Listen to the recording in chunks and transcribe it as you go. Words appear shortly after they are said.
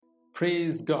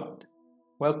Praise God.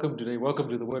 Welcome today. Welcome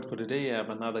to the word for today. I have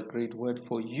another great word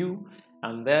for you,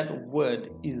 and that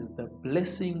word is the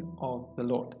blessing of the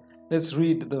Lord. Let's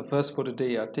read the verse for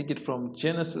today. I'll take it from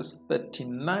Genesis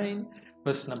 39,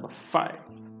 verse number 5.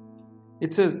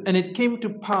 It says, "And it came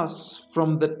to pass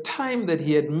from the time that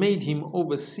he had made him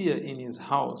overseer in his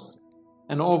house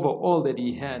and over all that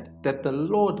he had, that the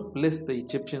Lord blessed the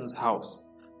Egyptian's house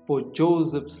for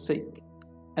Joseph's sake.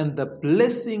 And the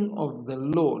blessing of the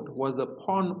Lord was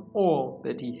upon all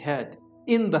that he had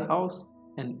in the house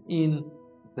and in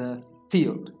the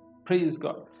field." Praise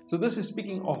God. So this is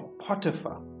speaking of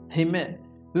Potiphar. Amen.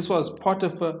 This was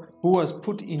Potiphar who was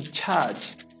put in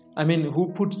charge. Who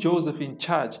put Joseph in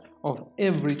charge of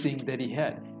everything that he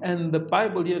had. And the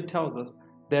Bible here tells us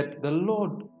that the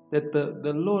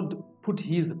Lord put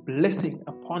his blessing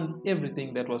upon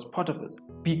everything that was Potiphar's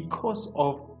because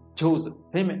of Joseph.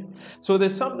 Amen. So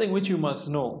there's something which you must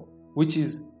know, which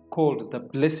is called the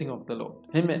blessing of the Lord.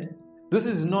 Amen. This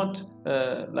is not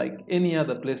like any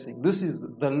other blessing. This is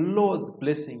the Lord's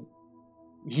blessing,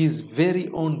 his very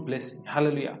own blessing.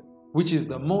 Hallelujah. Which is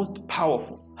the most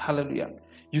powerful. Hallelujah.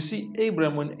 You see,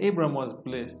 when Abraham was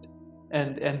blessed,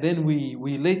 and then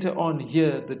we later on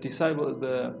hear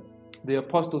the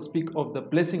apostles speak of the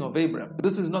blessing of Abraham.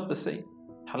 This is not the same.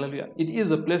 Hallelujah. It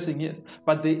is a blessing, yes,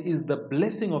 but there is the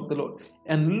blessing of the Lord.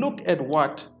 And look at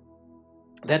what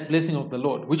that blessing of the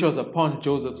Lord, which was upon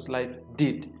Joseph's life,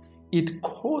 did. It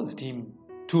caused him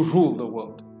to rule the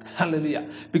world. Hallelujah.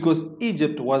 Because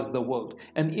Egypt was the world,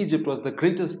 and Egypt was the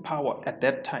greatest power at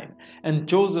that time. And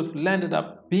Joseph landed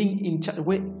up being in charge.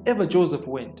 Wherever Joseph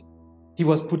went, he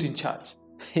was put in charge.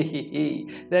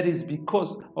 That is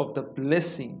because of the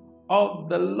blessing of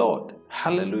the Lord.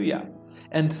 Hallelujah.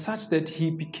 And such that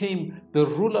he became the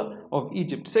ruler of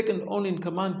Egypt, second only in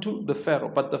command to the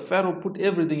Pharaoh. But the Pharaoh put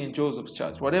everything in Joseph's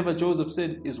charge. Whatever Joseph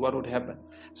said is what would happen.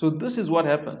 So this is what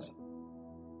happens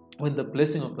when the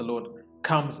blessing of the Lord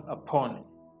comes upon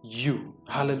you.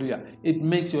 Hallelujah. It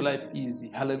makes your life easy.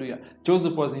 Hallelujah.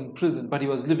 Joseph was in prison, but he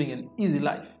was living an easy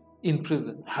life in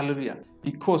prison. Hallelujah.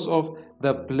 Because of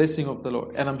the blessing of the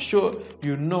Lord. And I'm sure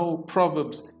you know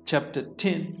Proverbs chapter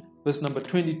 10, verse number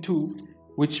 22,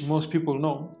 which most people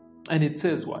know. And it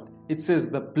says what? It says,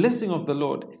 "The blessing of the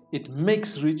Lord, it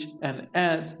makes rich and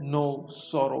adds no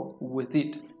sorrow with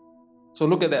it." So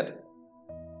look at that.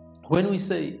 When we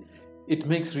say it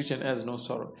makes rich and adds no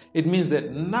sorrow, it means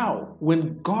that now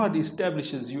when God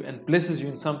establishes you and blesses you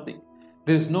in something,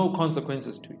 there's no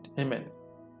consequences to it. Amen.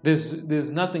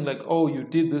 There's nothing like, oh, you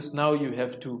did this, now you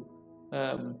have to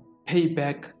pay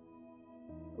back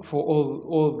for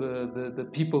all the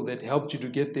people that helped you to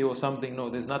get there or something. No,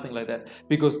 there's nothing like that,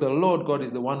 because the Lord God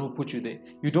is the one who put you there.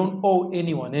 You don't owe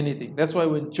anyone anything. That's why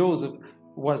when Joseph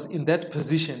was in that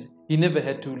position, he never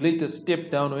had to later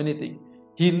step down or anything.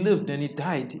 He lived and he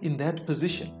died in that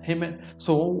position. Amen.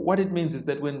 So what it means is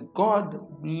that when God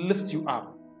lifts you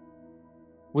up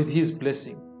with his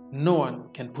blessing, no one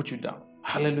can put you down.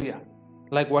 Hallelujah.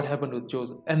 Like what happened with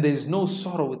Joseph. And there is no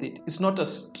sorrow with it. It's not a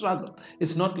struggle.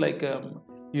 It's not like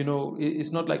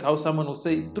it's not like how someone will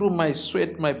say, through my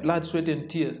sweat, my blood, sweat and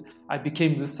tears, I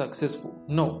became this successful.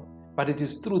 No, but it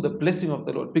is through the blessing of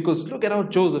the Lord. Because look at how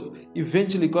Joseph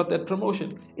eventually got that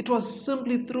promotion. It was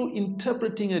simply through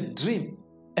interpreting a dream.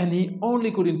 And he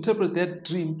only could interpret that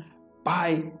dream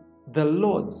by the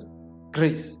Lord's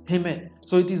grace. Amen.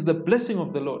 So it is the blessing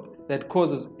of the Lord that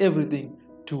causes everything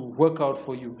to work out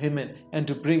for you. Amen. And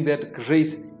to bring that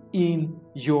grace in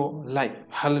your life.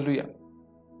 Hallelujah.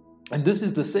 And this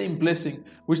is the same blessing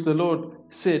which the Lord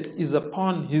said is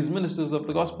upon his ministers of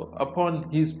the gospel, upon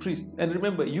his priests. And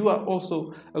remember, you are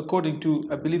also, according to,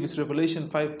 I believe it's Revelation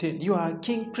 5:10, you are a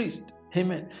king priest.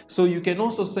 Amen. So you can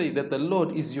also say that the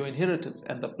Lord is your inheritance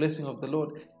and the blessing of the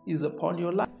Lord is upon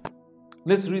your life.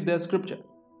 Let's read that scripture.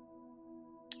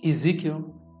 Ezekiel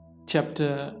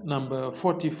chapter number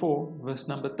 44, verse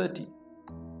number 30.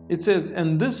 It says,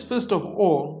 "And this first of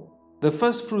all, the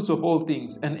first fruits of all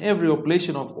things, and every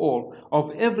oblation of all, of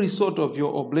every sort of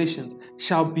your oblations,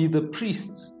 shall be the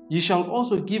priest's. Ye shall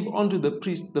also give unto the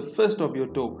priest the first of your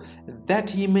dough,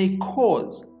 that he may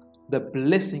cause the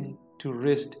blessing to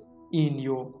rest in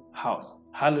your house."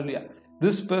 Hallelujah.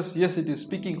 This verse, yes, it is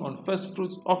speaking on first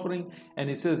fruits offering, and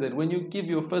it says that when you give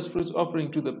your first fruits offering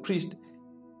to the priest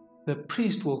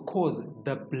will cause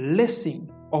the blessing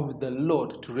of the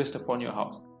Lord to rest upon your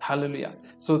house. Hallelujah.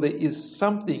 So there is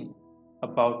something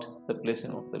about the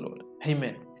blessing of the Lord.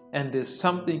 Amen. And there's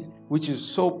something which is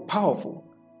so powerful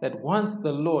that once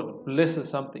the Lord blesses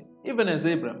something, even as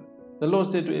Abraham, the Lord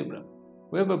said to Abraham,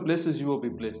 whoever blesses you will be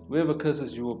blessed. Whoever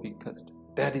curses you will be cursed.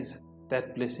 That is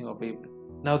that blessing of Abraham.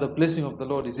 now the blessing of the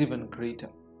Lord is even greater.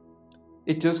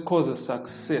 It just causes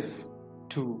success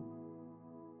to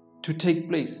take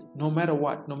place, no matter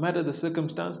what, no matter the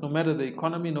circumstance, no matter the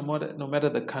economy, no matter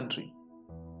the country.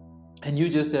 And you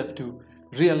just have to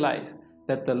realize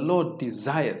that the Lord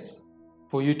desires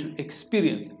for you to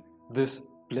experience this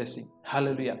blessing.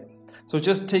 Hallelujah. So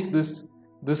just take this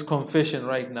confession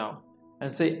right now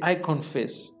and say, I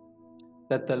confess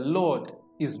that the Lord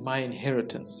is my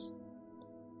inheritance,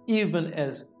 even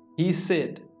as He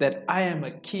said that I am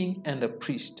a king and a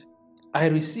priest. I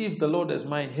receive the Lord as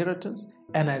my inheritance,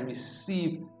 and I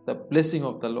receive the blessing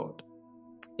of the Lord.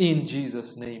 In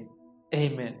Jesus' name,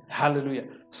 amen. Hallelujah.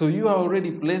 So you are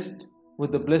already blessed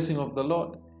with the blessing of the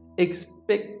Lord.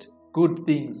 Expect good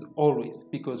things always,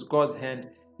 because God's hand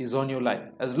is on your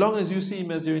life. As long as you see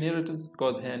Him as your inheritance,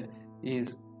 God's hand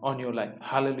is on your life.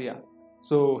 Hallelujah.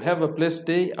 So have a blessed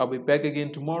day. I'll be back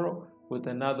again tomorrow with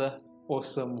another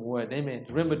awesome word. Amen.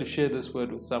 Remember to share this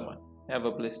word with someone. Have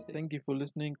a blessed day. Thank you for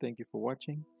listening. Thank you for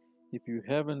watching. If you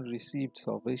haven't received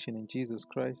salvation in Jesus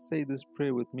Christ, say this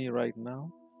prayer with me right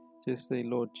now. Just say,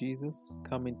 Lord Jesus,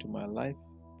 come into my life.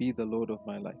 Be the Lord of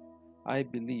my life. I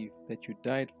believe that you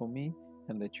died for me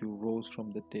and that you rose from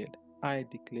the dead. I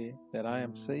declare that I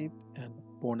am saved and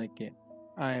born again.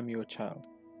 I am your child.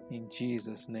 In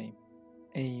Jesus' name,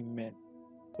 amen.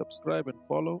 Subscribe and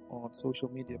follow on social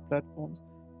media platforms,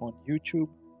 on YouTube,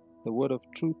 The Word of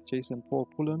Truth, Jason Paul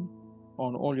Pullen,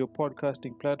 on all your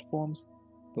podcasting platforms,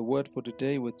 The Word for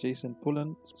Today with Jason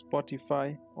Pullen,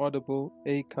 Spotify, Audible,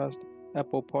 Acast,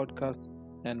 Apple Podcasts,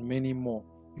 and many more.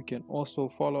 You can also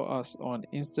follow us on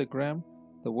Instagram,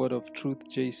 The Word of Truth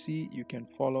JC. You can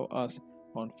follow us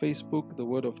on Facebook, The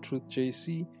Word of Truth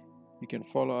JC. You can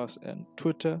follow us on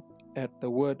Twitter at The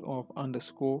Word of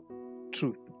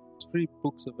 _Truth. Free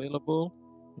books available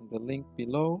in the link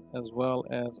below, as well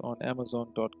as on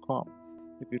Amazon.com.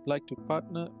 If you'd like to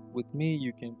partner with me,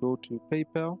 you can go to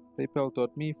PayPal,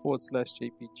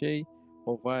 paypal.me/JPJ,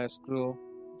 or via Skrill,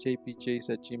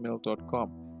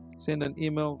 jpjs@gmail.com. Send an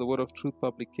email, The Word of Truth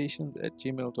Publications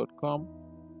 @gmail.com.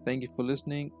 Thank you for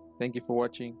listening. Thank you for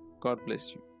watching. God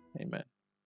bless you. Amen.